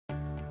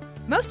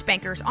Most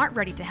bankers aren't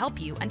ready to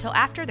help you until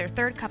after their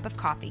third cup of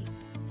coffee.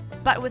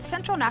 But with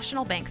Central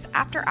National Bank's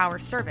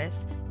after-hours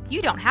service,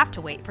 you don't have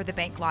to wait for the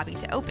bank lobby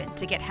to open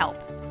to get help.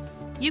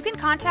 You can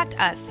contact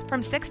us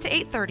from 6 to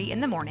 8:30 in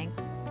the morning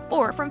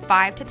or from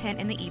 5 to 10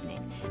 in the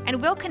evening,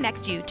 and we'll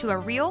connect you to a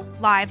real,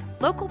 live,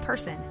 local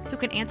person who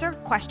can answer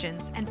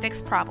questions and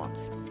fix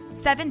problems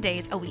 7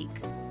 days a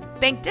week.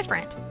 Bank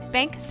different.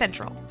 Bank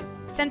Central.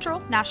 Central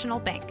National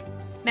Bank.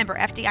 Member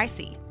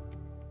FDIC.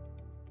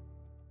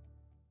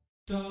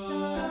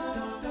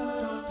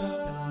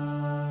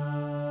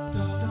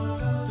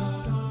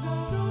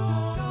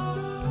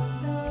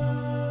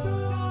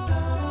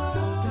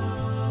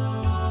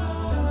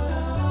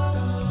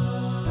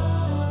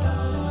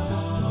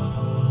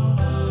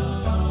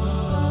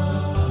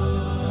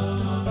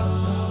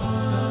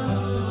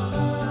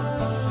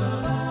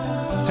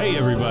 Hey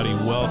everybody,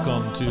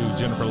 welcome to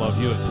Jennifer Love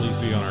Hewitt. Please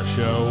be on our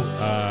show.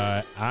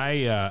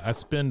 I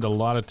spend a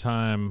lot of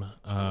time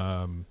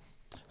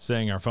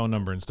saying our phone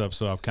number and stuff,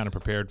 so I've kind of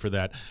prepared for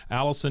that.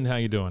 Allison, how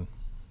you doing?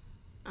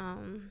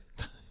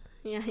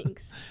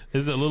 Yikes.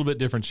 This is a little bit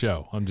different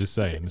show. I'm just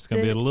saying. It's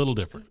going to be a little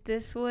different.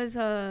 This was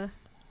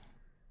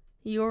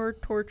your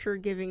torture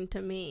giving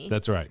to me.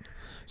 That's right.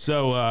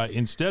 So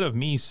instead of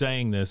me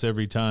saying this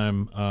every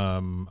time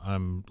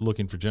I'm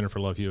looking for Jennifer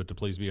Love Hewitt to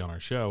please be on our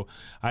show,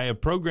 I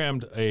have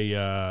programmed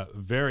a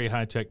very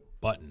high-tech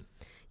button.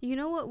 You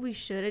know what we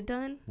should have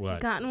done? What?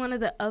 Gotten one of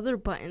the other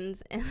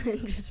buttons and then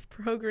just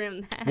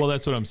programmed that. Well,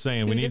 that's what I'm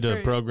saying. We need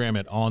to program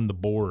it on the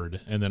board,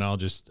 and then I'll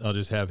just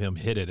have him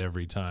hit it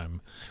every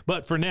time.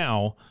 But for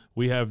now,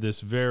 we have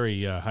this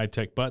very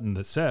high-tech button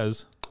that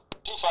says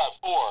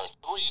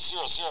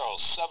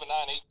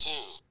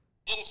 254-300-7982.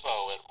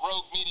 Info at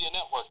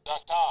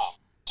roguemedianetwork.com.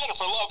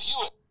 Jennifer Love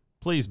Hewitt.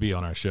 Please be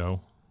on our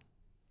show.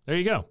 There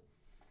you go.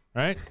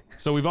 Right?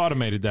 So we've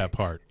automated that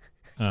part.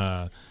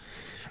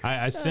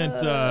 I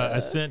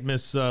sent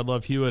Miss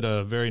Love Hewitt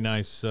a very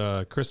nice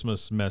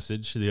Christmas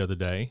message the other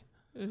day.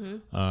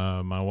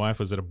 Mm-hmm. My wife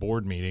was at a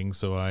board meeting,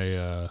 so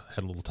I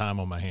had a little time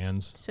on my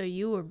hands. So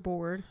you were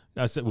bored.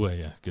 I said, well,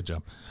 yeah, good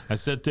job. I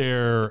sat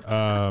there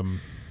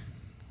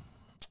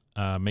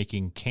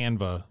making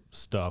Canva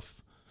stuff.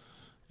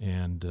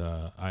 And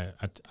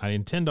I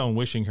intend on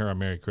wishing her a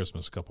Merry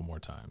Christmas a couple more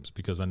times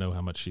because I know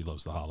how much she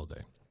loves the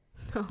holiday.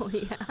 Oh,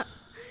 yeah.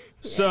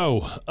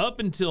 So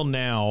up until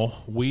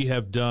now, we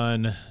have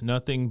done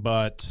nothing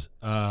but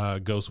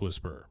Ghost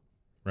Whisperer,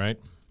 right?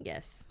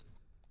 Yes.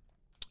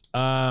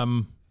 I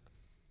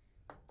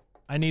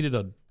needed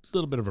a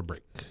little bit of a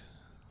break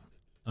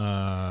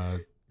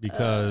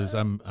because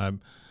I'm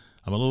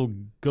a little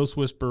Ghost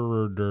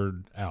Whisperer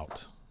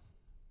out.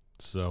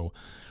 So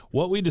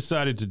what we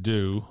decided to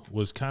do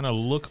was kind of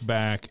look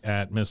back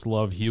at Miss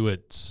Love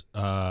Hewitt's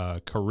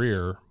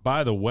career.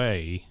 By the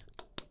way,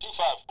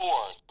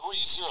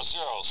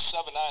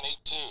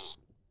 254-300-7982.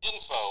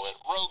 Info at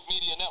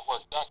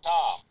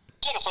roguemedianetwork.com.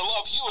 Jennifer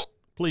Love Hewitt.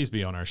 Please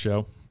be on our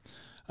show.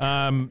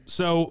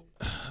 So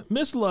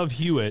Miss Love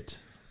Hewitt,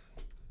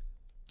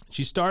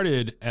 she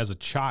started as a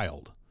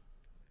child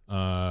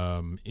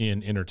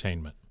in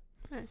entertainment.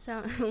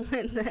 So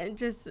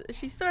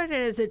she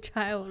started as a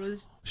child.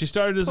 She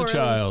started as a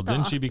child,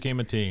 then she became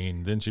a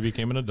teen, then she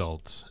became an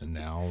adult, and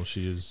now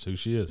she is who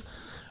she is.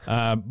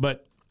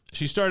 But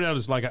she started out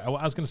as I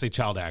was going to say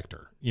child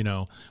actor,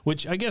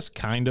 which I guess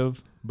kind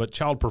of, but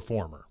child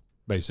performer,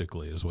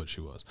 basically, is what she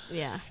was.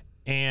 Yeah.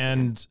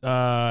 And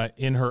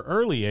in her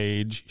early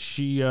age,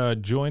 she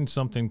joined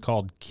something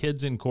called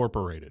Kids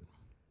Incorporated.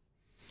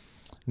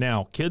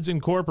 Now, Kids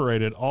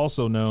Incorporated,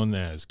 also known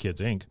as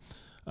Kids Inc.,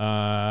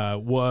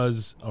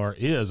 was or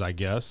is, I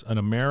guess, an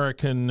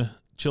American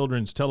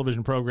children's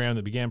television program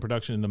that began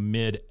production in the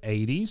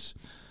mid-'80s.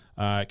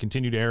 It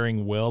continued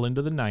airing well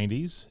into the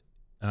 90s.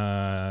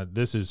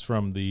 This is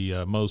from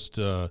the most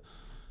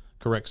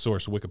correct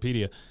source,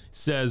 Wikipedia. It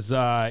says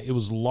it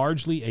was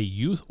largely a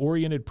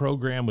youth-oriented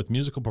program with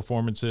musical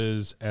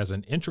performances as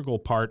an integral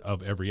part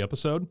of every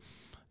episode.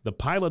 The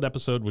pilot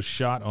episode was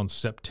shot on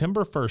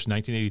September 1st,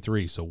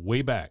 1983, so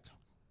way back.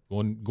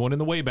 Going in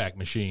the Wayback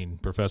Machine,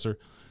 Professor.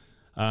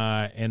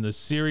 And the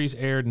series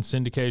aired in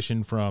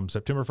syndication from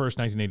September 1st,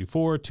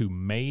 1984 to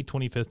May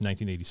 25th,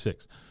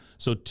 1986.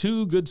 So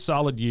 2 good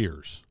solid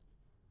years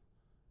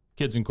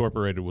Kids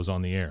Incorporated was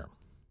on the air.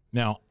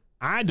 Now,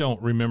 I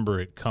don't remember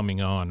it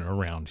coming on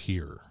around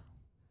here.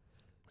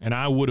 And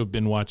I would have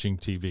been watching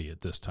TV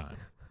at this time,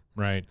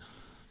 right?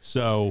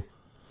 So,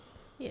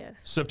 yes.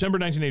 September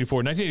 1984.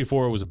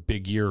 1984 was a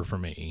big year for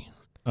me.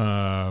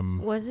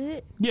 Was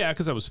it? Yeah,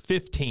 because I was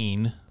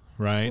 15,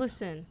 right?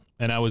 Listen.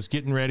 And I was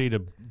getting ready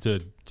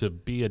to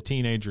be a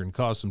teenager and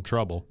cause some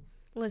trouble.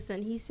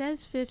 Listen, he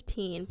says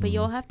 15, but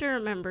you'll have to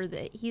remember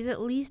that he's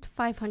at least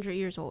 500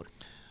 years old.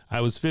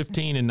 I was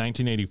 15 in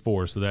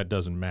 1984, so that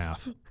doesn't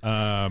math.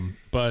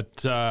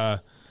 But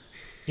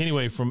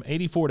anyway, from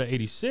 84 to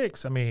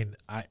 86, I mean,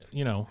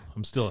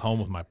 I'm still at home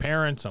with my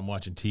parents. I'm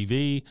watching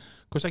TV.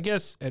 Of course, I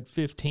guess at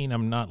 15,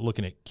 I'm not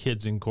looking at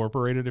Kids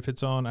Incorporated if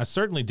it's on. I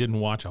certainly didn't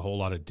watch a whole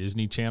lot of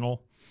Disney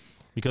Channel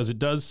because it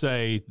does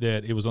say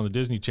that it was on the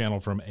Disney Channel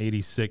from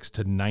 86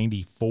 to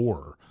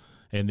 94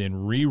 and then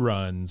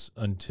reruns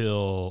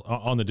until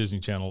on the Disney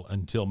Channel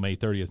until May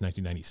 30th,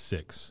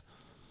 1996.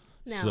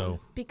 Now, So,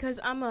 because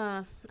I'm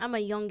a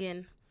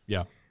youngin.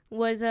 yeah.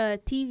 Was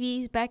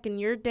TVs back in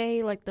your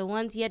day like the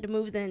ones you had to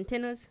move the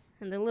antennas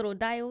and the little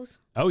dials?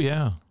 Oh,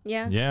 yeah.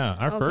 Yeah? Yeah.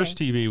 Our Okay. first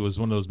TV was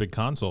one of those big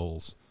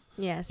consoles,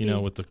 Yeah, see. you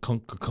know, with the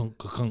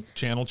kunk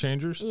channel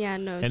changers. Yeah,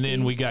 no, And then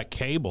see. we got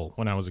cable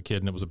when I was a kid,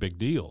 and it was a big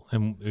deal.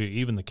 And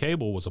even the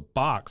cable was a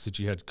box that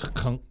you had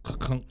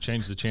to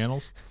change the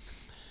channels.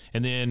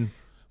 And then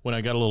when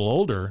I got a little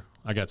older,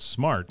 I got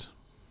smart,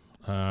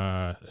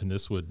 and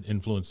this would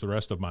influence the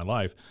rest of my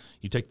life.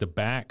 You take the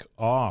back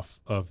off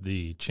of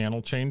the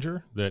channel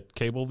changer that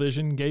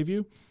Cablevision gave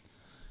you,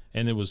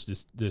 and there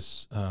was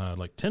this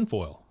like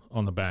tinfoil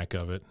on the back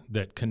of it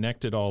that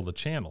connected all the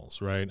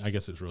channels, right? I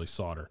guess it's really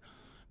solder.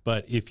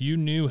 But if you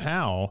knew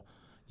how,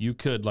 you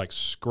could like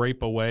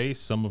scrape away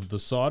some of the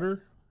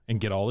solder and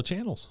get all the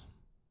channels.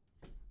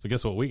 So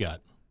guess what we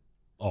got?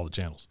 All the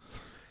channels.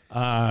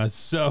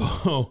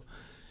 So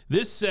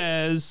this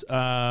says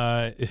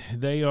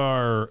they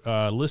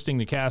are listing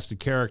the cast of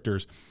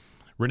characters.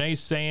 Renee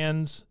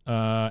Sands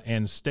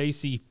and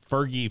Stacey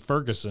Fergie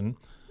Ferguson.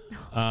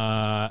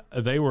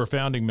 They were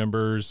founding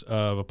members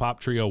of a pop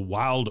trio,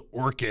 Wild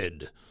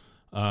Orchid.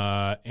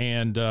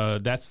 And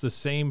that's the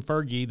same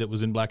Fergie that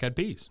was in Black Eyed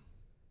Peas.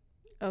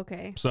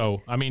 Okay.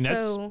 So, I mean,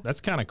 So, that's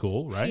kind of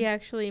cool, right? She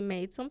actually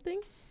made something?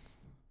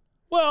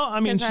 Well, I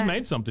mean, 'Cause she I-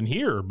 made something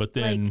here, but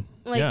then,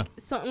 yeah.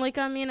 Something like,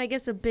 I mean, I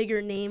guess a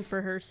bigger name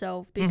for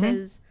herself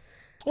because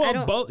Well,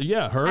 don't- both,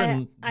 yeah, her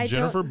and I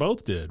Jennifer don't-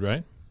 both did,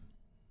 right?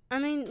 I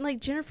mean, like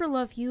Jennifer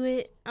Love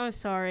Hewitt, I'm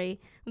sorry,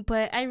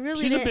 but I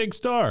really She's a didn't, big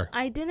star.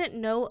 I didn't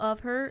know of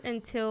her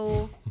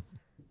until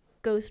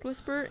Ghost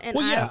Whisperer, and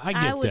Well, yeah, I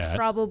get was that.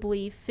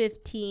 probably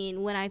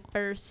 15 when I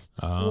first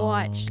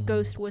watched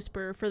Ghost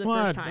Whisperer for the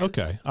Well, first time.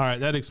 okay, all right,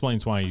 that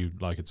explains why you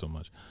like it so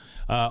much.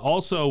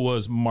 Also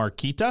was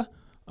Marquita.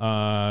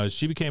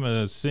 She became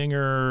a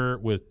singer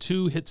with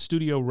 2 hit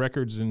studio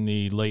records in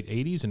the late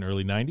 80s and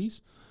early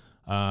 90s.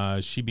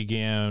 She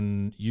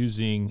began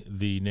using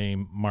the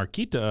name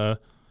Marquita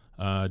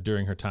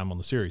during her time on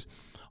the series.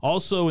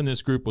 Also in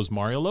this group was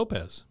Mario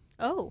Lopez.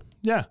 Oh,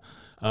 Yeah.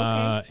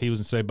 Okay. He was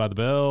in Saved by the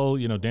Bell,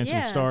 you know, Dancing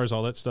with the Yeah. Stars,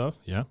 all that stuff.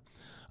 Yeah.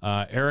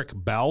 Eric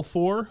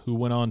Balfour, who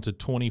went on to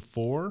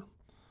 24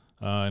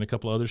 and a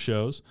couple other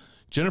shows.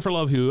 Jennifer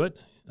Love Hewitt.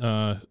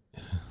 I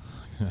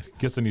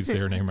guess I need to say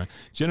her name right.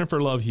 Jennifer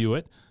Love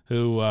Hewitt,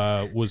 who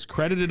was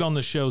credited on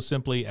the show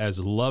simply as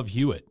Love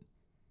Hewitt.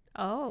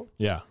 oh,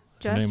 Yeah.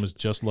 Her name was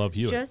just Love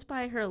Hewitt. just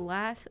by her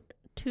last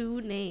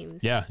 2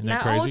 names. Yeah, isn't that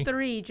Not crazy? all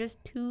 3,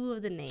 just 2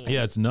 of the names.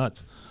 Yeah, it's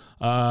nuts.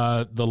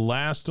 The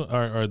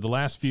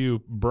last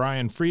few,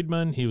 Brian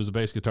Friedman, he was a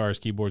bass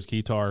guitarist, keyboards,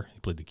 guitar. He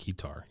played the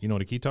guitar. You know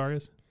what a guitar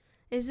is?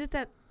 Is it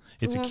that?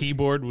 It's a well,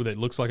 keyboard that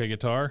looks like a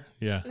guitar.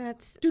 Yeah.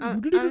 That's.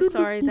 I'm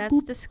sorry,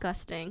 that's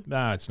disgusting.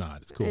 Nah, it's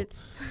not. It's cool.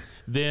 It's.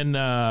 Then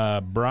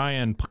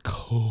Brian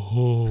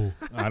Poth,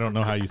 I don't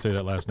know how you say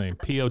that last name.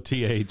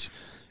 Poth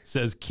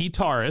says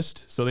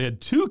guitarist. So they had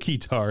 2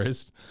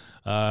 guitarists.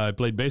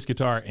 Played bass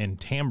guitar and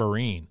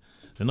tambourine.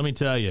 And let me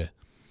tell you, have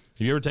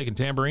you ever taken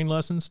tambourine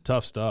lessons?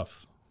 Tough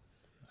stuff.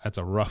 That's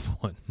a rough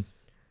one.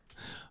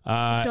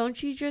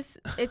 Don't you just?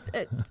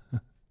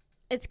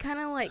 It's kind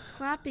of like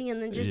clapping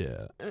and then just.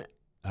 Yeah.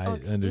 I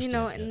Okay, understand. you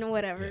know, yeah. and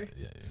whatever.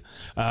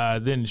 Yeah.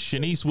 Then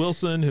Shanice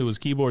Wilson, who was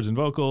keyboards and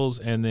vocals,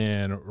 and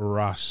then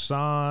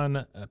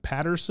Rashawn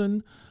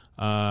Patterson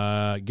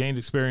gained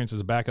experience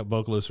as a backup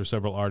vocalist for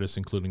several artists,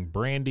 including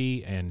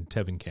Brandy and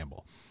Tevin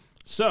Campbell.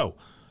 So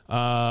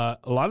a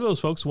lot of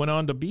those folks went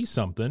on to be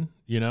something,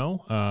 you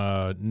know,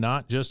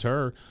 not just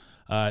her.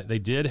 They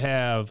did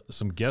have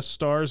some guest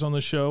stars on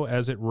the show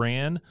as it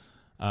ran.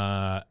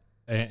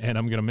 And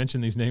I'm going to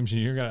mention these names,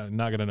 and you're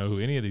not going to know who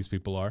any of these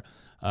people are.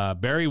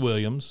 Barry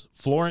Williams,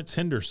 Florence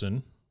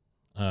Henderson.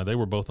 They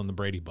were both on the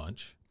Brady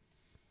Bunch.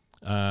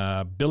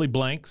 Billy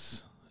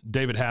Blanks,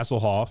 David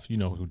Hasselhoff. You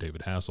know who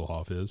David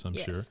Hasselhoff is, I'm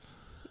Yes. sure.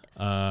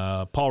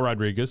 Yes. Paul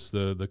Rodriguez,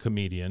 the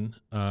comedian.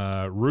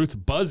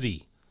 Ruth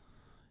Buzzy.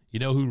 You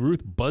know who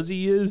Ruth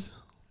Buzzy is?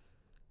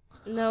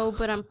 No,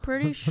 but I'm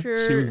pretty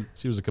sure.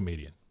 She was a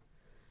comedian.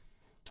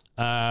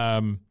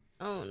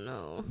 Oh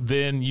no.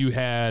 Then you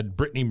had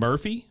Brittany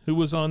Murphy, who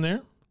was on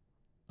there.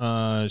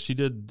 She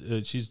did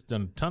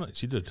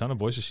a ton of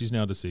voices. She's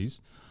now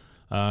deceased.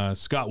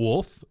 Scott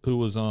Wolf, who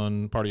was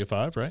on Party of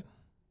Five, right?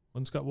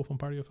 Wasn't Scott Wolf on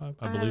Party of Five?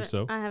 I believe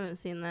so. I haven't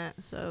seen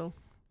that, so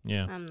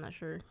Yeah. I'm not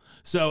sure.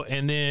 So,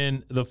 and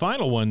then the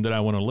final one that I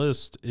want to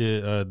list,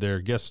 their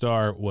guest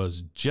star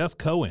was Jeff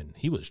Cohen.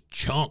 He was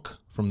Chunk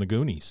from the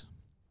Goonies.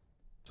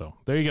 So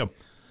there you go.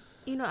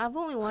 You know, I've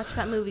only watched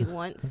that movie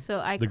once, so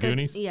I The could,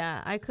 Goonies?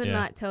 Yeah, I could Yeah.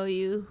 not tell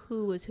you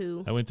who was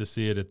who. I went to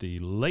see it at the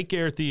Lake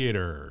Air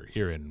Theater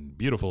here in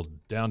beautiful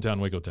downtown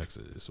Waco,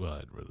 Texas.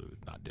 Well,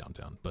 not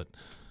downtown, but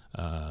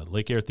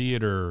Lake Air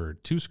Theater,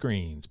 2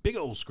 screens, big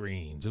old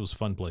screens. It was a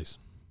fun place.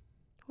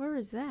 Where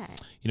is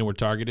that? You know where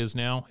Target is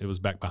now? It was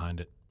back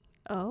behind it.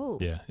 Oh.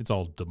 Yeah, it's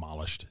all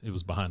demolished. It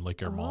was behind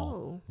Lake Air Mall.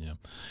 Oh. Yeah.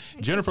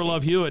 Jennifer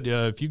Love Hewitt,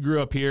 if you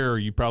grew up here,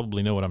 you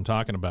probably know what I'm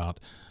talking about.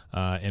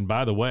 And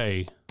by the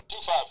way,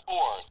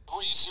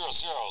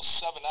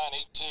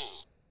 254-300-7982.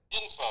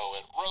 Info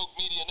at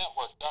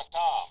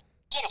roguemedianetwork.com.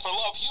 Jennifer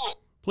Love Hewitt.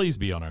 please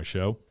be on our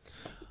show.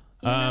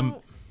 You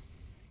know,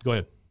 Go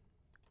ahead.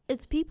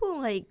 it's people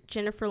like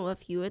Jennifer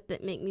Love Hewitt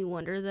that make me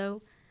wonder,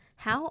 though,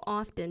 how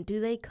often do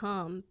they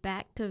come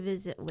back to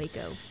visit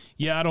Waco?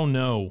 Yeah, I don't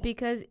know.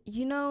 Because,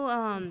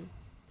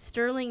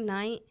 Sterling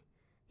Knight,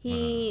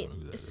 he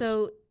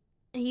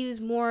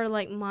was more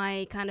like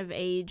my kind of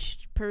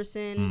aged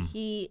person.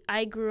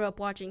 I grew up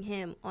watching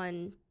him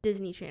on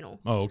Disney Channel.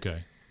 Oh,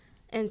 okay.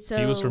 And so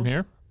He was from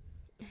here?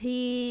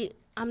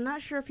 I'm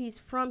not sure if he's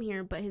from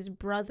here, but his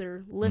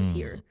brother lives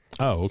here.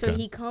 Oh, okay. So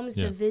he comes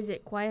to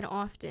visit quite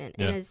often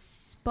and is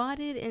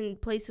spotted in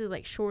places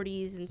like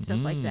Shorty's and stuff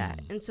like that.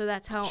 And so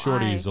that's how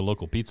Shorty's a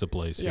local pizza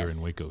place here Yes.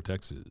 in Waco,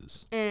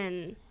 Texas.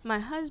 And my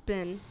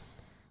husband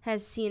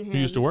has seen him. He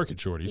used to work at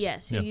Shorty's.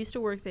 Yes, who used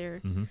to work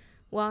there. Mm-hmm.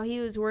 While he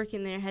was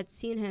working there, had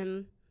seen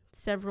him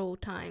several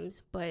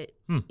times. But,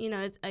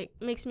 it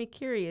makes me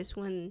curious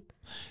when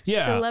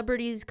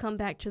celebrities come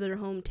back to their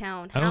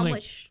hometown. I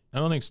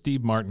don't think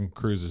Steve Martin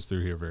cruises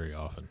through here very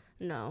often.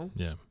 No.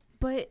 Yeah.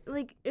 But,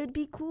 it'd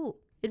be cool.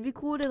 It'd be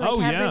cool to have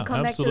him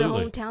come absolutely. back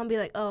to the hometown and be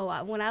like,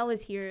 when I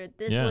was here,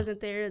 this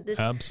wasn't there. This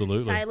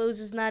absolutely. Silos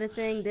was not a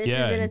thing. This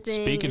isn't a and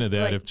thing. Speaking of It's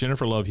that, like, if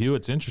Jennifer Love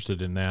Hewitt's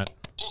interested in that,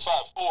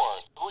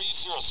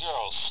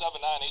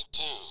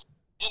 254-300-7982.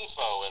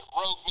 Info at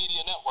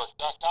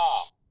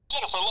roguemedianetwork.com.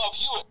 Jennifer Love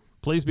Hewitt.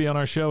 please be on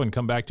our show and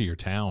come back to your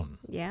town.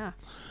 yeah.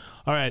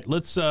 All right,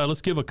 let's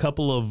give a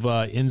couple of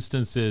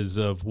instances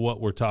of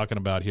what we're talking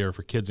about here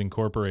for Kids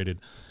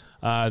Incorporated.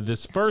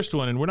 This first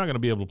one, and we're not going to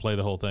be able to play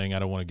the whole thing. I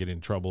don't want to get in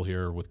trouble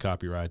here with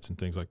copyrights and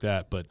things like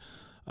that. But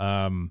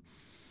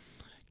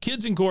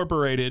Kids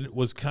Incorporated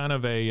was kind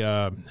of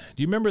a. Do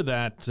you remember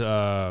that?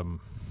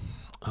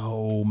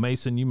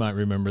 Mason, you might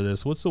remember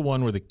this. What's the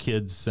one where the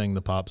kids sang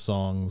the pop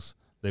songs?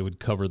 They would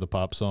cover the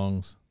pop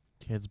songs.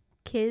 Kids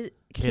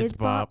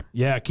Bop.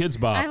 Yeah, Kids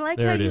Bop. I like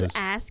there how it you is.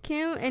 ask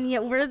him, and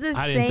yet we're the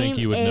I same didn't think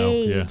you would age. know.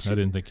 Yeah, I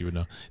didn't think you would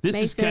know. This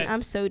Mason, is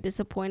I'm so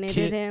disappointed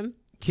in him.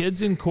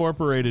 Kids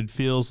Incorporated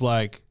feels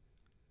like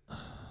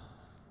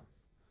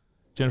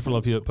Jennifer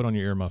Love Hewitt, put on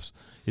your earmuffs.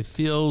 It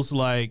feels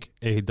like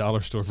a dollar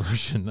store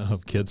version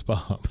of Kids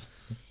Bop.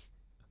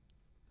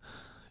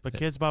 But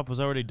Kids Bop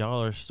was already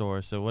dollar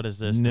store, so what is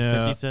this?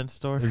 No, the 50-cent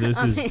store?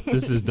 This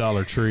is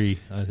Dollar Tree,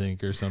 I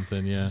think, or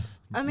something. Yeah.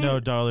 I mean, No,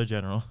 Dollar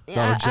General.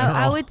 Dollar General.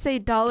 I would say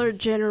Dollar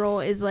General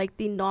is like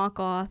the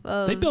knockoff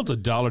of. They built a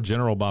Dollar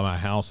General by my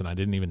house, and I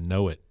didn't even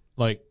know it.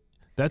 Like,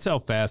 that's how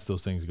fast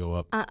those things go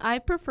up. I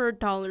prefer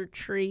Dollar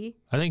Tree.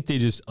 I think they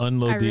just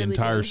unload I the really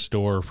entire do.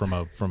 store from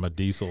a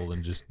diesel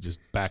and just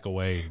back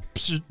away.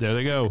 Psh, there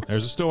they go.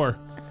 There's a store.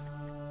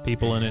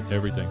 People in it,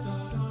 everything.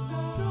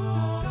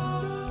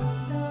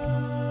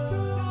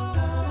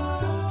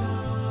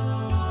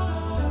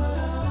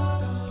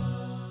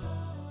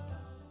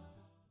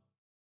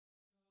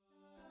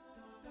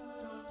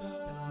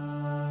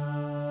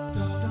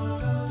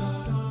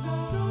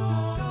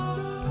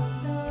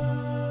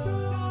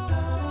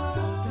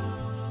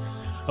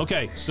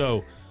 Okay,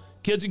 so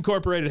Kids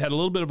Incorporated had a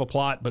little bit of a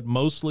plot, but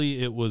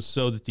mostly it was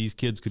so that these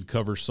kids could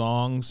cover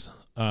songs.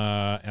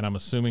 And I'm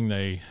assuming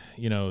they,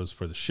 it was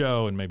for the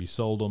show and maybe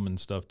sold them and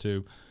stuff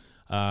too.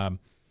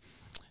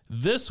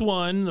 This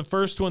one, the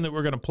first one that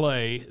we're going to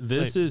play,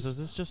 Is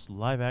this just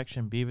live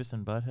action Beavis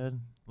and Butthead,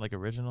 like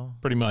original?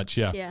 Pretty much,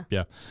 yeah.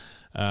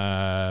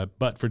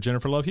 But for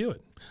Jennifer Love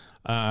Hewitt.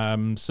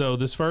 So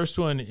this first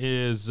one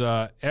is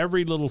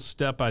Every Little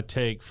Step I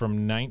Take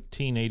from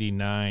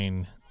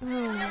 1989.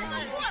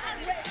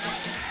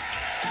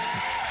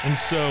 And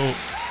so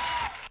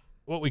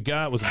what we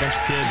got was a bunch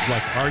of kids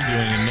like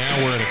arguing, and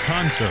now we're at a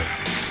concert.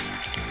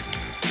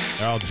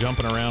 They're all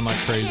jumping around like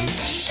crazy.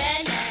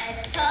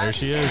 There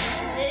she is.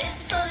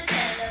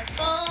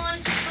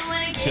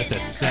 She got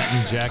that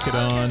satin jacket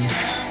on,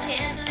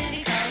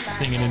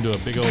 singing into a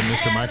big old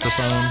Mr.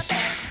 Microphone.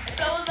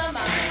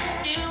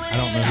 I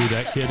don't know who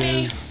that kid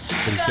is,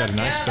 but he's got a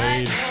nice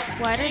fade.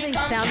 Why do they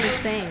sound the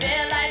same?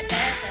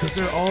 Because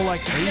they're all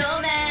like 8.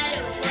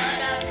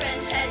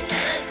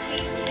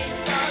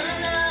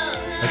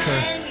 That's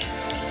her.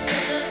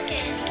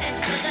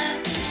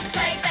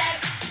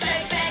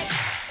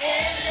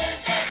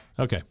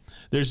 Okay.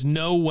 There's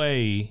no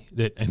way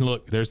that, and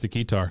look, there's the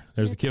guitar.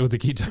 There's the kid with the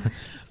guitar.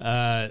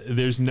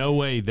 There's no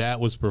way that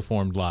was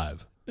performed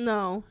live.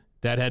 No.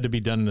 That had to be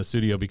done in the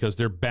studio because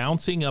they're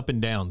bouncing up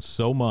and down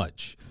so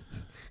much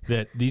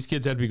that these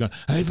kids had to be going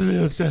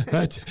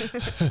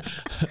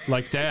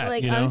like that.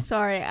 Like, you know? I'm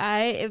sorry.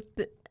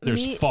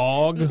 There's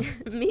fog.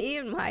 Me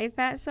and my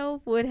fat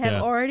self would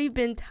have already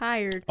been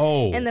tired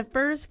in the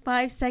first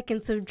 5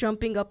 seconds of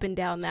jumping up and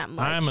down that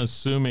much. I'm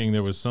assuming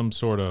there was some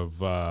sort of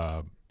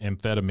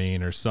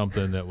amphetamine or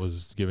something that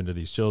was given to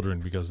these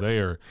children because they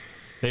are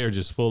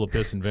just full of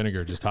piss and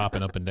vinegar, just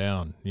hopping up and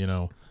down,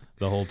 the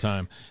whole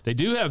time. They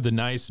do have the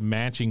nice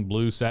matching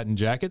blue satin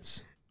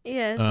jackets.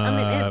 Yes,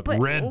 I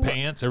mean, red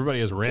pants.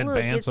 Everybody has red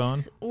pants on.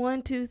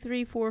 1, 2,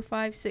 3, 4,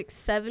 5, 6,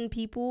 7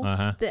 people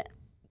that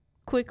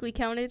quickly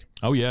counted.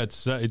 Oh yeah,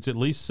 it's at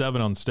least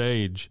 7 on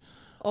stage.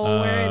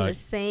 All wearing the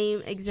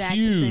same exact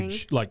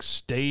huge, thing. like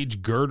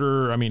stage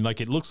girder. I mean,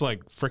 like it looks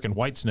like freaking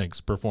Whitesnake's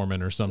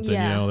performing or something.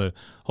 Yeah. You know, the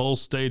whole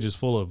stage is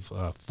full of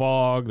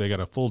fog. They got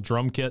a full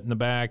drum kit in the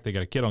back. They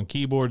got a kid on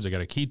keyboards. They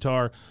got a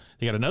guitar.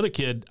 They got another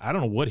kid. I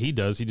don't know what he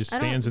does. He just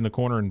stands in the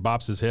corner and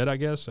bops his head, I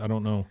guess. I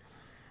don't know.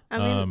 I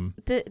mean,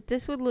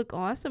 this would look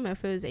awesome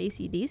if it was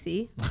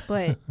AC/DC,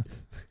 but.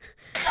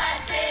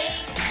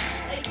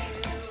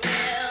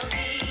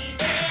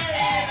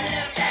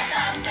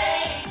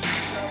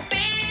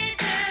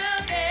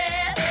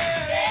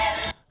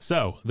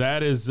 So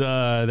that's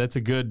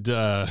a good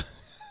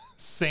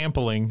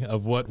sampling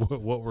of what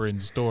we're in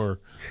store,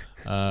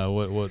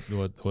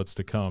 what's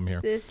to come here.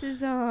 This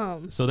is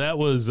So that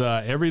was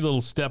Every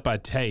Little Step I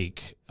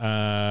Take,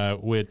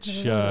 which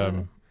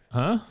you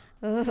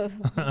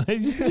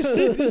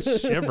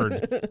just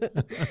shivered.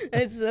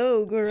 It's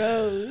so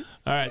gross.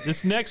 All right,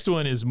 this next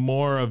one is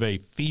more of a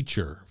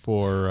feature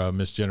for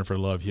Miss Jennifer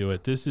Love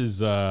Hewitt. This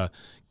is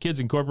Kids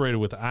Incorporated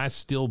with "I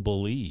Still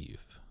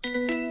Believe."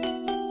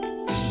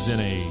 This is in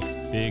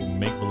a big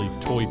make-believe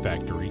toy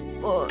factory.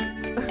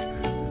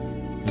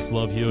 Miss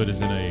Love Hewitt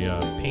is in a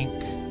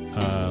pink,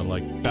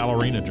 like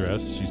ballerina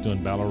dress. She's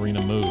doing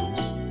ballerina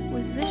moves.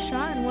 Was this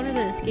shot in one of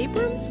the escape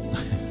rooms?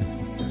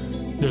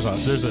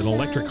 There's an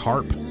electric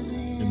harp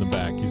in the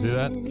back. You see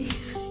that?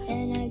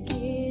 And I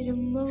get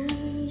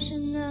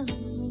emotional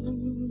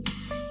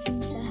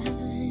inside.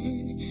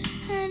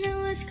 I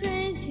know it's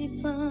crazy,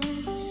 but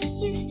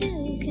you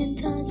still can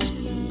touch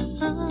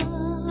my heart.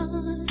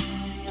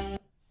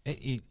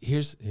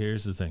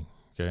 Here's the thing.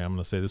 Okay, I'm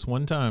gonna say this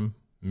one time,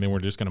 and then we're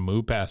just gonna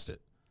move past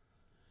it.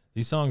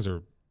 These songs are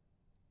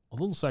a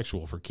little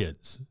sexual for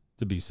kids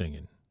to be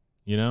singing.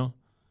 You know,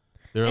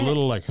 they're a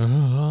little like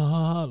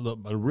a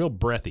real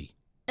breathy.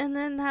 And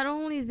then not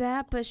only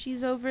that, but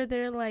she's over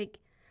there like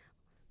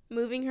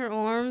moving her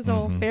arms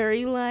all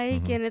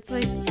fairy-like, and it's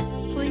like,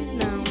 please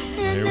no.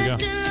 Well, here we go.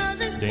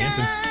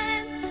 Dancing.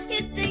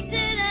 You think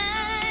that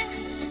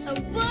I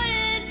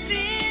wouldn't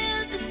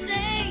feel the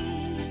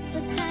same,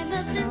 but time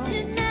melts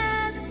into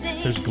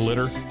nothing. There's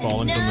glitter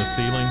falling from the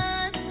ceiling,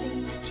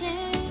 Nothing's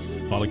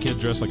changed. while a kid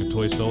dressed like a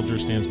toy soldier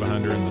stands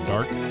behind her in the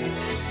dark.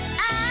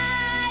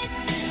 I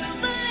still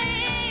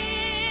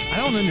believe. I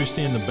don't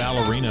understand the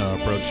ballerina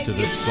approach to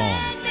this song.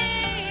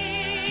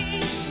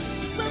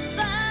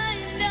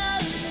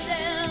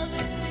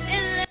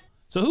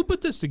 So who put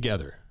this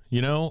together?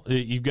 You know,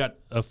 you've got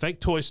a fake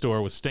toy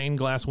store with stained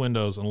glass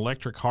windows, an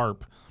electric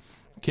harp,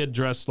 kid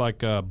dressed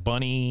like a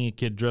bunny,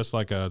 kid dressed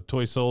like a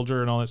toy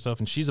soldier and all that stuff,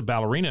 and she's a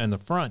ballerina in the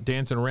front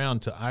dancing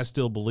around to "I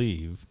Still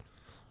Believe."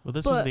 Well,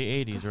 this was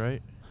the 80s,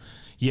 right?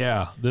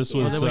 Yeah, this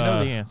was... Well, then we know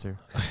the answer.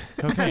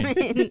 Cocaine. I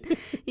mean,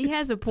 he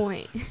has a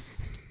point.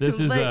 This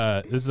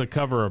is a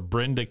cover of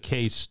Brenda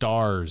K.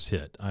 Starr's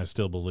hit, "I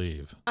Still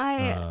Believe."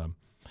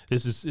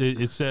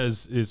 It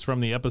says it's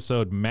from the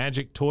episode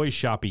Magic Toy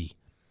Shoppy.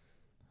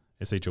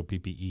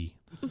 SHOPPE.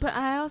 But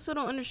I also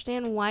don't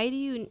understand, why do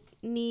you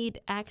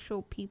need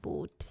actual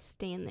people to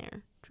stand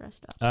there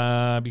dressed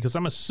up? Because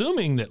I'm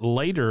assuming that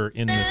later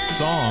in this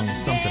song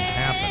something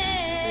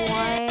happens.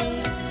 Why?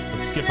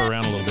 Let's skip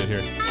around a little bit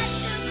here.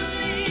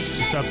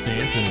 She stops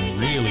dancing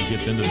and really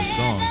gets into the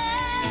song.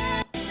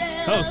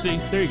 Oh, see,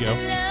 there you go.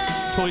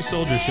 Toy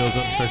soldier shows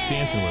up and starts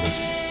dancing with her.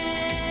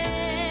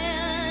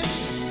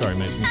 Sorry,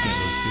 Mason, you can't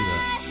really see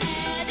that.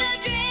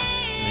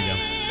 There you go.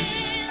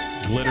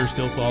 Glitter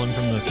still falling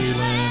from the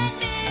ceiling.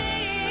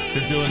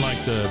 They're doing like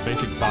the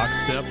basic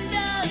box step.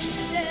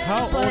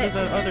 How old is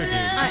that other dude?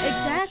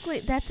 Exactly.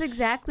 That's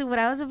exactly what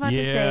I was about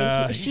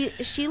to say.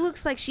 She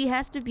looks like she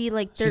has to be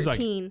like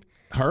 13.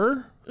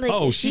 Her?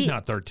 Like, she's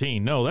not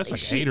 13. No, that's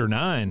like 8 or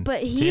 9.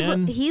 But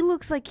 10. He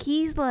looks like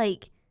he's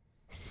like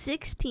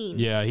 16.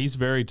 Yeah, he's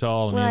very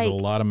tall and he has a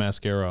lot of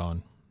mascara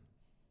on.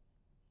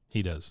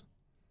 He does.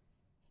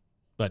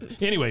 But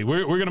anyway,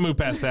 we're going to move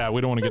past that.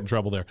 We don't want to get in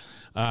trouble there.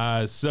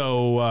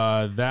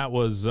 So that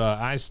was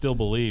 "I Still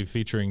Believe"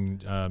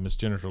 featuring Miss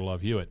Jennifer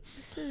Love Hewitt.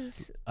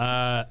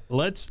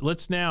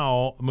 Let's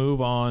now move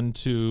on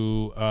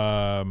to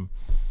a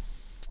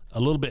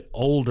little bit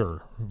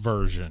older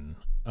version.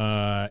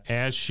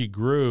 As she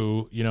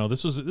grew, you know,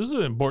 this is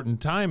an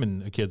important time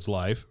in a kid's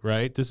life,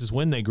 right? This is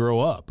when they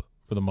grow up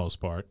for the most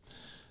part.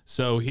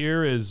 So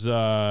here is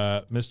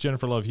Miss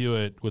Jennifer Love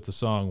Hewitt with the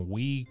song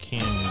 "We Can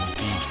Be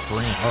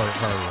Friends," or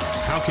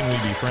 "How Can We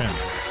Be Friends?"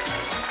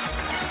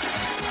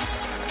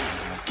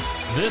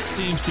 This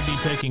seems to be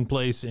taking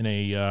place in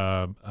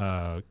a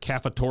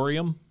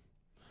cafetorium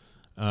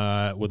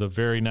with a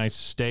very nice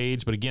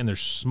stage, but again,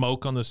 there's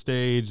smoke on the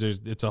stage.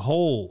 It's a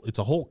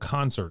whole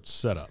concert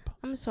setup.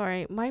 I'm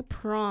sorry, my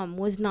prom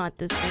was not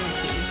this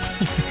fancy.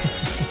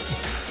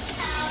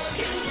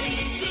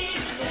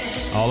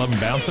 All of them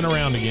bouncing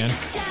around again.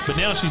 But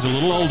now she's a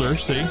little older,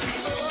 see?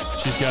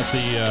 She's got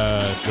the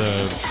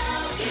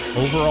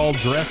overall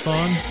dress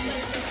on,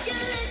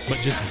 but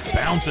just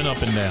bouncing up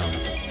and down.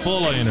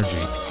 Full of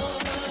energy.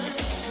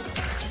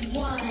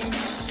 One.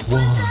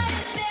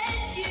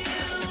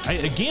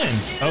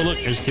 Oh,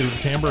 look, there's a kid with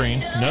a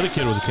tambourine. Another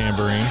kid with a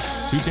tambourine.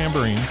 2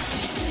 tambourines.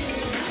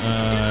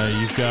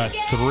 You've got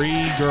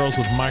 3 girls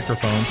with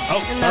microphones.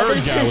 Oh,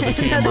 third guy with a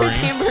tambourine.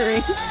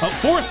 Oh,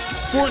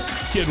 fourth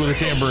kid with a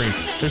tambourine.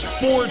 There's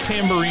 4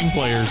 tambourine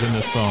players in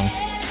this song.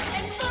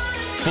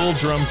 Full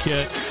drum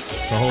kit.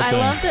 The whole thing.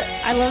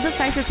 I love the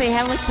fact that they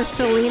have like the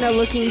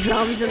Selena-looking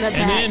drums in the back.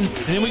 And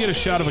then we get a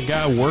shot of a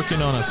guy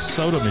working on a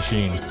soda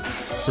machine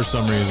for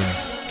some reason.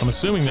 I'm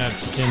assuming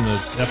that's in the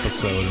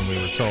episode, and we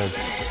were told.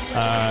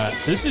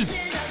 This is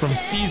from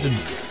season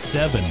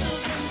 7,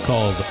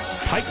 called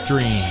Pipe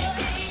Dream.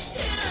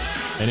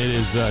 And it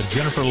is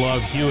Jennifer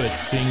Love Hewitt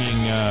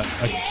singing a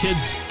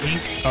Kids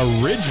Inc.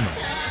 original.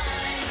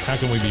 How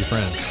Can We Be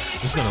Friends?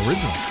 This is an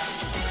original.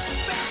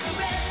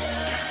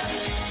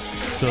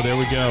 So there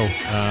we go.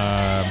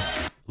 A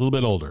little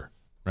bit older,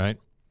 right?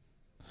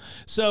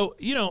 So,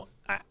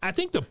 I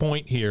think the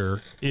point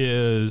here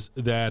is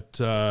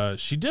that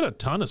she did a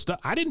ton of stuff.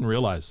 I didn't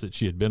realize that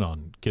she had been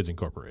on Kids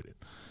Incorporated.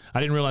 I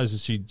didn't realize that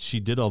she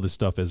did all this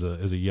stuff as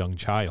a young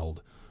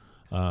child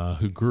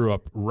who grew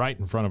up right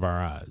in front of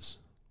our eyes.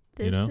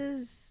 This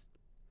is,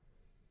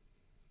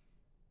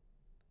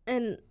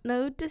 and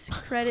no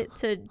discredit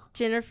to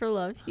Jennifer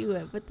Love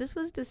Hewitt, but this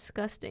was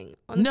disgusting.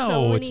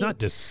 It's not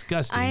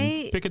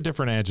disgusting. Pick a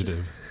different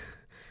adjective.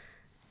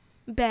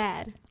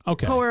 Bad.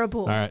 Okay.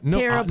 Horrible. All right. No,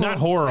 terrible. Not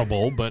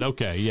horrible, but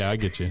okay. Yeah, I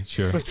get you.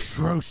 Sure.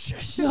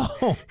 Atrocious.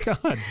 Oh,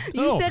 God.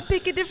 No. You said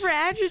pick a different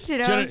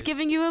adjective. I was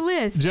giving you a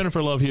list.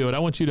 Jennifer Love Hewitt, I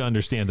want you to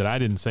understand that I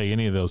didn't say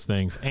any of those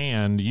things,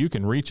 and you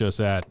can reach us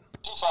at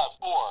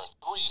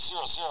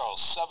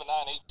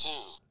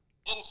 254-300-7982.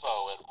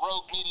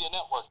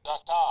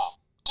 info@roguemedianetwork.com.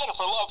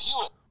 Jennifer Love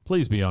Hewitt.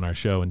 Please be on our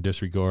show and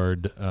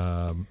disregard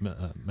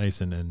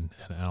Mason and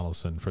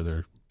Allison for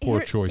their poor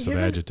choice of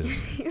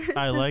adjectives.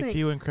 I liked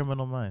you in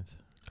Criminal Minds.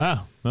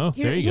 Oh,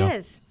 there you go.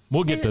 Yes.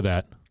 We'll get to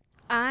that.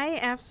 I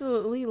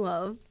absolutely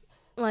love,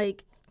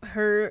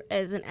 her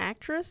as an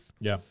actress.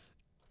 Yeah.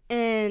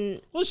 And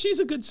well, she's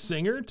a good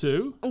singer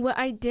too. What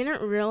I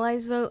didn't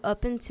realize though,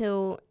 up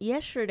until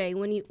yesterday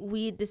when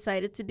we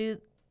decided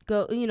to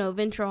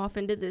venture off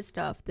into this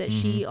stuff, that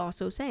she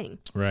also sang.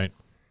 Right.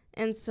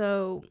 And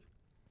so,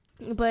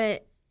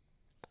 but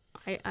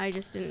I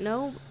just didn't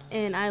know,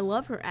 and I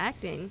love her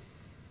acting.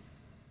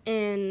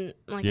 And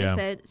I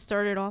said,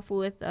 started off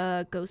with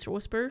Ghost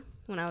Whisper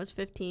when I was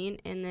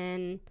 15, and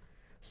then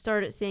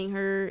started seeing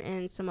her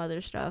in some other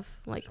stuff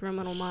like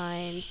Criminal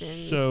Minds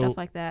and stuff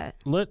like that.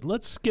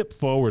 Let's skip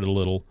forward a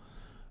little.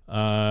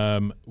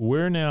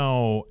 We're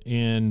now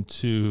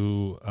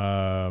into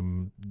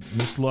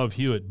Miss Love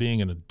Hewitt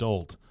being an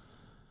adult.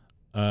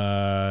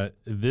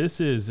 This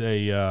is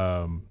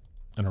an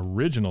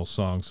original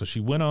song, so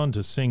she went on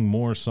to sing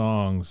more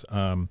songs.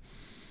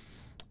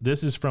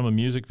 This is from a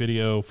music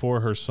video for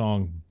her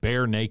song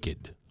Bare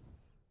Naked.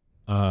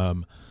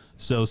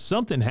 So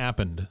something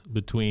happened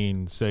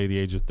between, say, the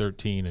age of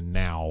 13 and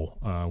now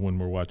when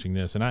we're watching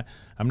this. And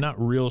I'm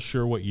not real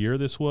sure what year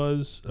this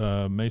was.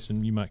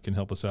 Mason, you can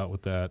help us out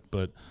with that.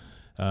 But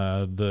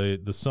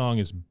the song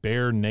is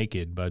Bare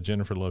Naked by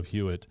Jennifer Love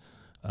Hewitt.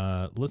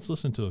 Let's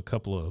listen to a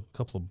couple of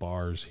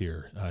bars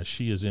here.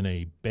 She is in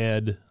a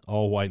bed,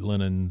 all white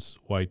linens,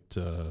 white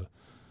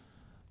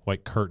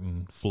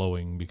curtain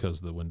flowing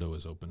because the window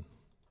is open.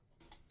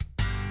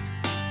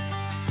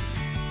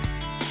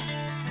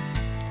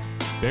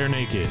 Bare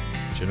Naked,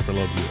 Jennifer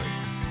Love Hewitt.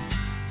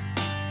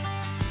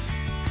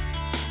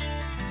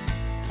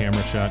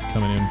 Camera shot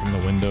coming in from the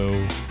window.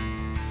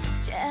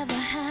 Did you ever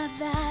have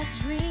that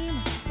dream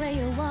where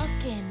you're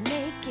walking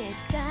naked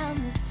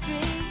down the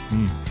street?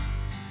 And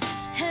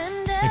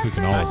I think we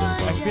can all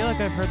identify. I feel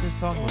like I've heard this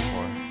song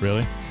before.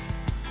 Really?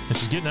 And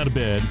she's getting out of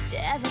bed. Did you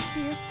ever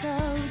feel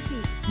so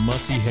deep?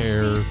 Mussy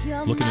hair,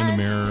 looking in the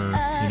mirror,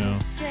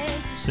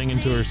 singing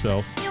to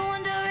herself.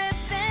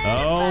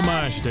 Oh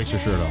my, she takes her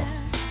shirt off.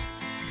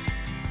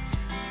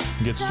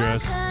 Gets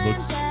dressed,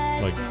 looks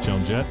like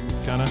Joan Jett,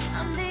 kind of.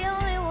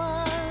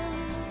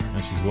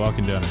 And she's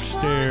walking down her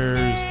stairs,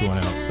 going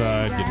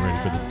outside, getting ready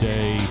for the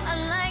day.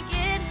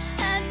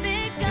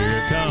 Here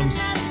it comes.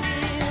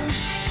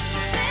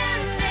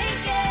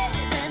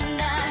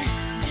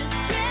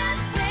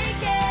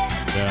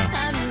 Yeah.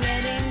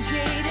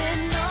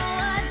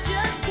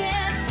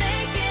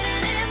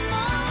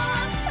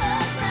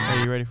 Are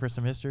you ready for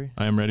some history?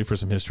 I am ready for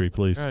some history,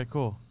 please. All right,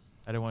 cool.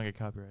 I didn't want to get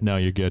copyrighted. No,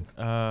 you're good.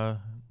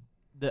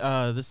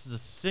 This is a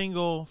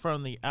single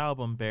from the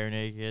album Bare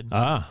Naked.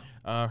 Her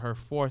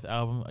 4th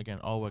album, again,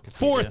 all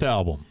Wikipedia. 4th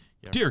album.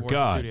 Yeah, Dear 4th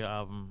God. Studio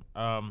album.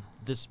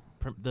 The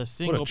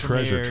single what a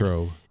treasure premiered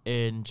trove.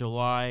 in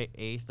July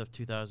 8th of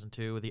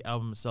 2002. The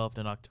album itself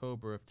in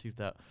October of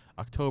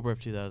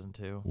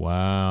 2002.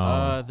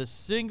 Wow. The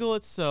single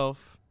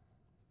itself,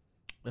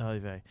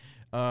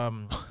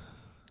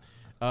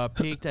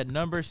 peaked at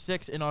number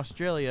 6 in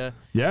Australia.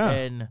 Yeah.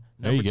 And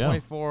There you number go.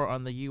 24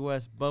 on the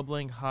U.S.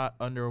 bubbling hot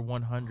under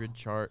 100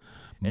 chart.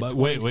 and But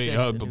wait, 26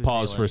 in New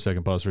pause for a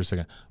Zealand.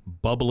 second.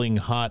 Bubbling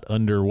hot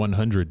under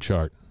 100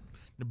 chart.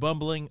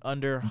 Bubbling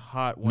under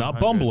hot 100. Not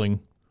bumbling.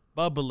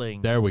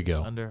 Bubbling. There we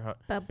go. Under hot.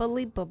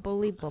 Bubbly,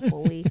 bubbly,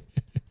 bubbly.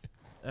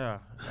 Yeah.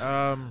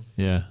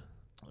 Yeah.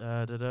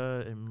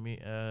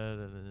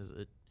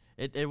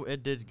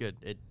 It did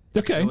good.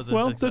 Okay, It was a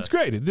well, success. that's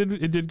great.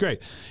 It did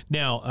great.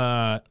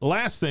 Now,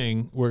 last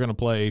thing we're gonna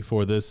play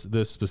for this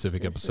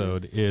specific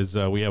episode is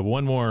we have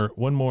one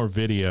more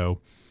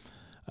video.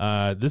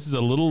 This is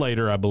a little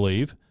later, I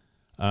believe.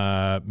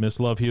 Miss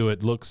Love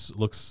Hewitt looks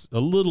a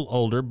little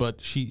older,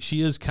 but she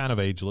is kind of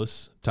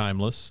ageless,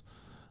 timeless.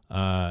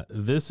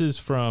 This is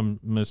from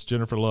Miss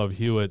Jennifer Love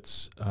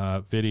Hewitt's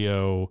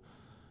video.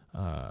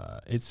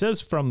 It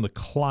says from the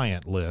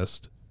client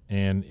list,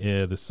 and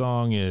the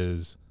song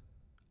is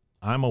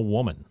 "I'm a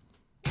Woman."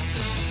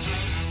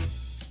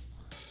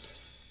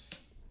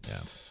 Yeah,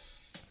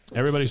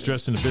 everybody's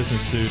dressed in a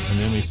business suit, and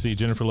then we see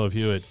Jennifer Love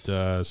Hewitt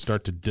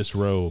start to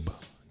disrobe,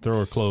 throw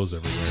her clothes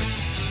everywhere.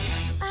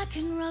 I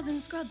can rub and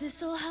scrub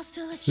this old house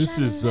till it's This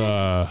is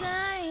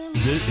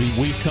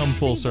we've come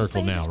full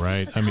circle now,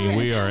 right? I mean,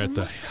 we are at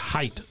the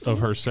height of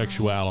her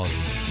sexuality.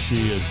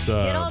 She is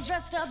Get all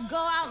dressed up, go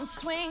out and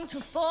swing till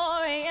 4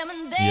 a.m.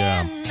 and then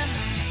Yeah.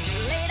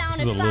 lay down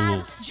This is at a 5,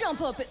 little-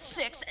 jump up at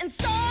 6 and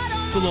start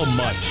on it's a little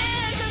much.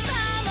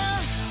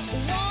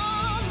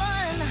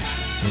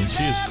 I mean,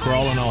 she is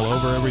crawling all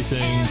over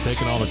everything,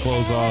 taking all the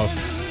clothes off.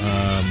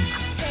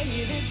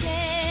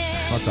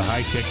 Lots of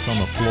high kicks on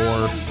the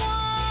floor.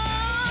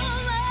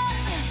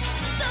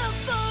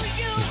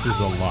 This is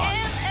a lot.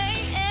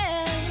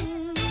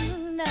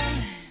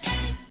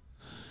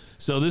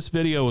 So this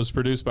video was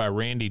produced by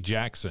Randy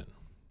Jackson.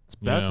 It's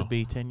about to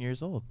be 10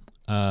 years old.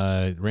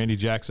 Randy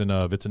Jackson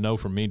of "It's a No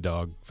From Me,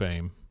 Dog"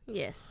 fame.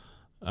 Yes.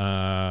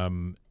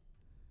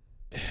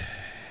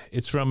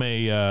 It's from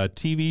a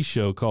TV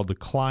show called The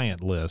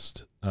Client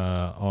List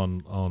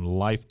on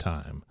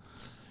Lifetime.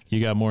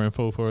 You got more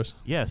info for us?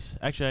 Yes.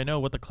 Actually, I know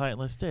what the client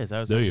list is. I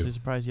was Do you? actually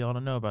surprised y'all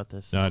don't know about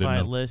this. No, I The didn't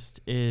client know. list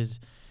is,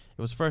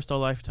 it was first a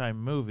Lifetime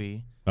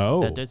movie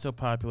Oh, that did so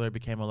popular it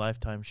became a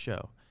Lifetime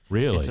show.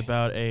 really? It's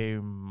about a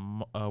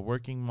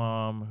working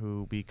mom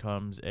who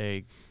becomes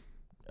a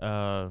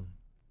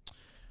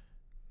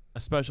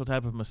special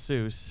type of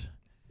masseuse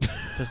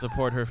to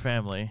support her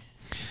family.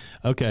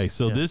 Okay,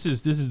 so Yeah. this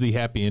is the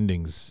happy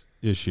endings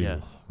issue,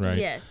 Yes. right?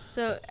 Yes.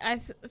 So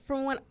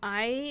from what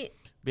I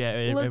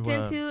Yeah, looked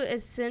into,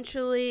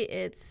 essentially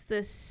it's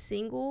the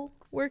single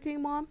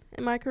working mom.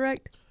 Am I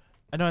correct?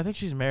 I know. I think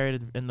she's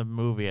married in the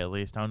movie at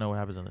least. I don't know what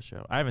happens in the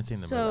show. I haven't seen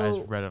the movie. I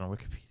just read it on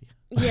Wikipedia.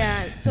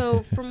 Yeah.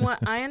 So from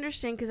what I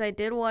understand, because I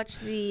did watch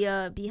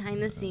the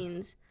behind the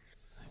scenes.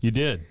 You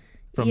did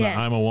from Yes.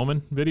 the "I'm a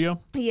Woman"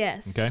 video.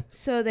 Yes. Okay.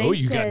 So they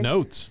You got said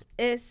notes.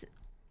 it's.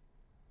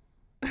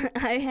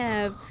 I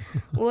have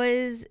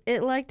was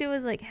it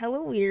was like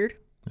hella weird.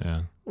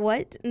 Yeah.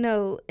 What?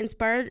 No,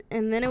 inspired,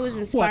 and then it was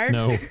inspired.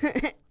 No.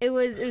 It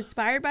was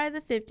inspired by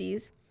the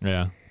 50s,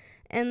 Yeah.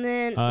 and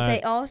then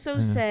they also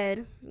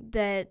said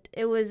that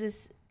it was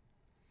this.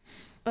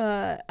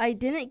 I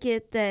didn't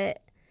get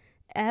that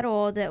at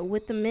all. That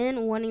with the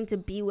men wanting to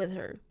be with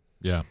her,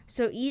 Yeah.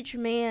 so each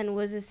man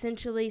was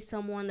essentially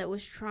someone that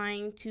was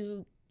trying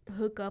to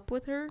hook up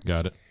with her,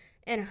 Got it.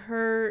 and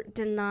her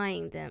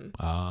denying them.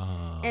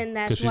 Ah. And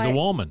that's because she's why- a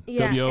woman.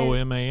 yeah, and-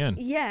 WOMAN.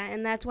 Yeah,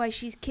 and that's why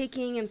she's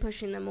kicking and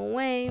pushing them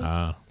away.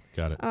 Ah.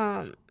 Got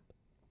it.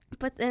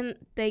 But then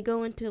they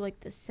go into like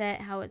the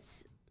set, how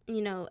it's,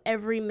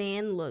 every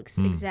man looks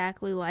Hmm.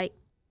 exactly like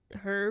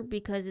her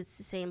because it's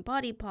the same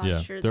body Yeah.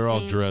 posture. They're the all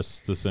same-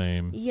 dressed the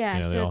same. Yeah,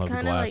 They so all it's have the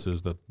kinda like-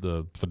 glasses,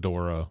 the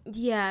fedora.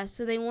 Yeah,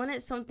 so they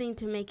wanted something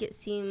to make it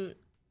seem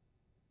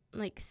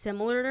like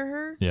similar to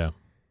her. Yeah.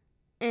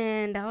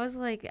 And I was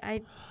like,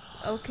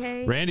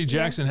 okay. Randy yeah.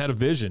 Jackson had a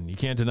vision. You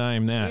can't deny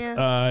him that.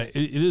 Yeah.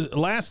 It is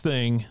last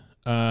thing.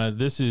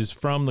 This is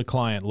from the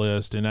client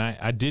list, and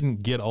I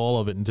didn't get all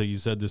of it until you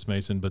said this,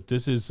 Mason. But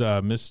this is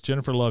Miss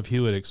Jennifer Love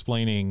Hewitt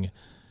explaining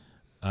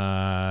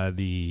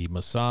the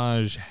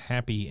massage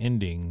happy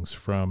endings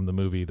from the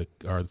movie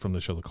from the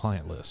show The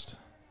Client List.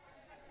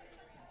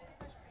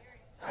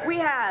 We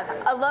have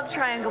a love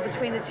triangle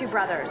between the two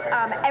brothers.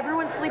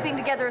 Everyone's sleeping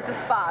together at the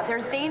spa.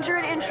 There's danger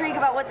and intrigue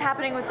about what's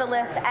happening with the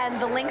list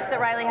and the links that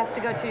Riley has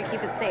to go to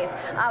keep it safe.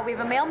 We have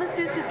a male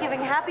masseuse who's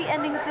giving happy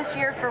endings this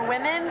year for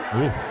women.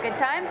 Ooh. Good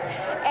times.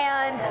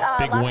 And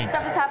Big lots wink. of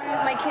stuff is happening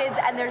with my kids,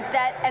 and there's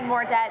debt and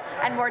more debt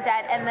and more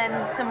debt and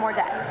then some more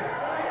debt.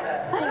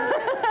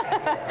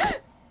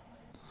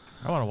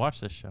 I want to watch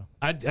this show.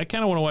 I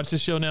kind of want to watch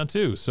this show now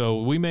too.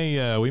 So we may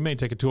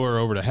take a tour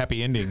over to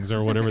Happy Endings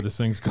or whatever this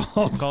thing's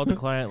called. It's called The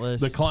Client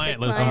List. The Client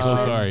The List. I'm so Client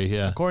List. sorry.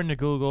 Yeah. According to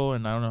Google,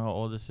 and I don't know how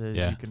old this is,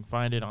 Yeah. you can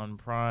find it on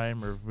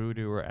Prime or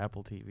Vudu or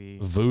Apple TV.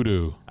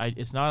 Voodoo.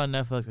 It's not on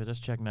Netflix. I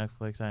just checked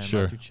Netflix. I am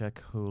Sure. about to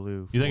check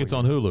Hulu. You think it's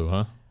on Hulu,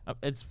 huh?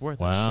 It's worth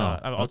Wow. a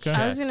shot. I'll Okay. check.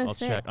 I was gonna I'll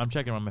say. check. I'm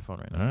checking on my phone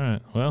right now. All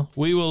right. Well,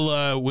 we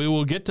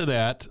will get to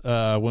that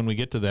when we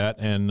get to that,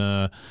 and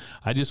I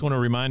just want to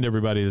remind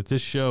everybody that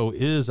this show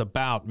is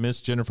about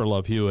Miss Jennifer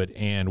Love Hewitt,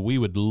 and we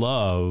would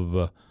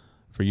love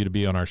for you to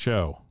be on our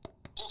show.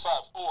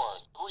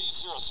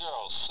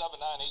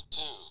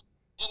 254-300-7982.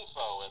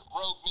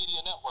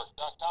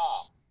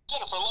 info@roguemedianetwork.com.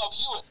 Jennifer Love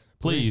Hewitt.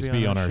 Please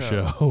be on our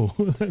show.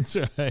 That's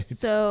right.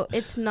 So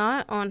it's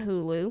not on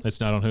Hulu. It's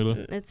not on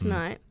Hulu? It's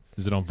not.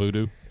 Is it on Vudu?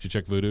 Did you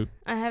check Vudu?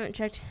 I haven't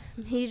checked.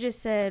 He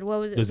just said, what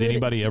was it? Does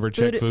anybody ever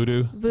check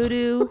Vudu?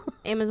 Vudu,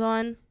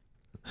 Amazon.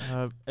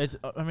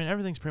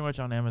 Everything's pretty much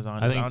on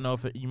Amazon. I I don't know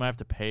if you might have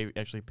to pay for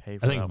I think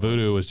that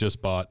Vudu was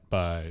just bought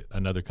by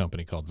another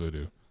company called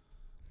Vudu.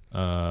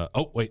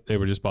 Oh, wait, they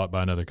were just bought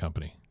by another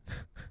company.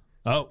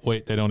 Oh,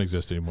 wait, they don't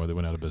exist anymore. They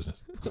went out of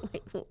business.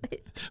 Wait, what?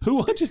 Who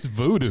watches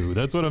Vudu?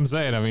 That's what I'm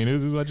saying. I mean,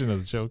 who's watching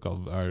a show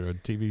called, or a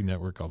TV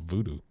network called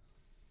Vudu?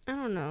 I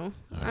don't know.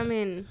 All I right.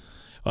 mean,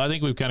 Well, I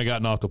think we've kind of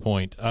gotten off the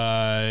point.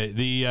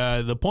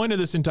 The point of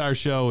this entire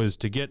show is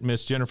to get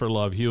Miss Jennifer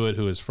Love Hewitt,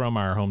 who is from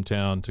our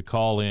hometown, to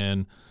call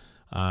in.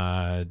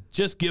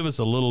 Just give us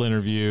a little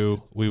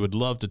interview. We would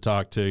love to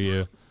talk to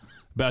you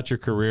about your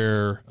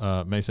career.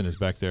 Mason is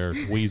back there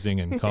wheezing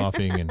and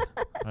coughing, and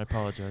I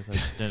apologize. I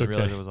didn't okay.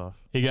 realize it was off.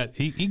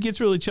 he gets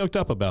really choked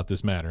up about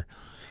this matter.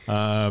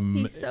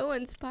 he's so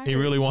inspired. He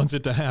really wants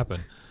it to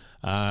happen.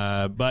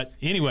 But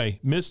anyway,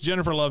 Miss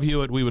Jennifer Love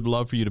Hewitt, we would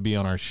love for you to be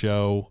on our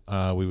show.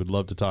 We would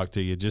love to talk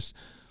to you. Just,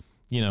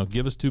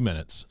 give us 2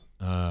 minutes.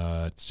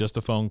 It's just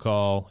a phone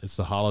call. It's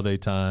the holiday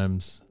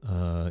times.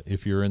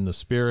 If you're in the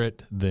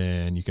spirit,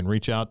 then you can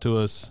reach out to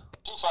us.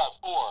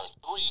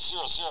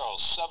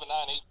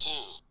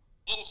 254-300-7982.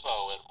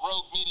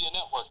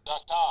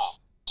 info@roguemedianetwork.com.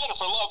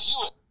 Jennifer Love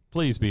Hewitt.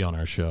 Please be on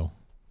our show.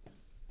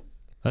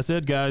 That's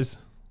it, guys.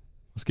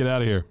 Let's get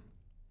out of here.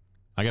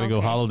 I got to go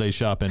Okay. holiday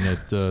shopping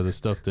at the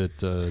stuff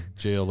that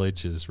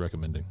J.L.H is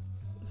recommending.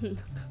 Got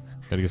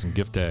to get some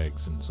gift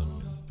tags and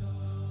some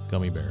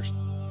gummy bears.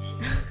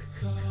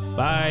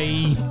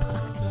 Bye.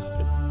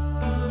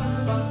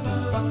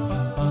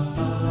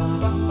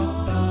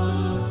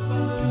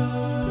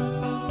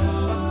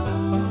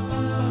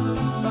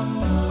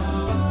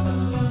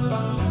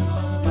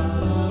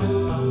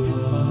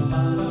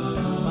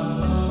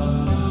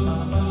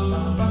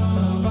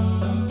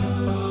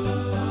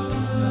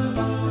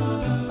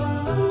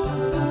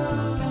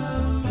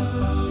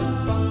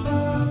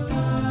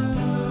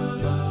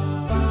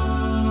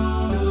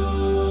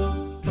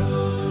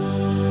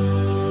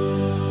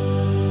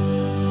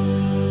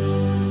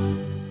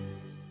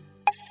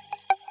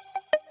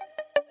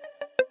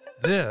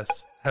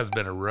 This has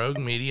been a Rogue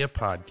Media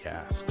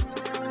podcast.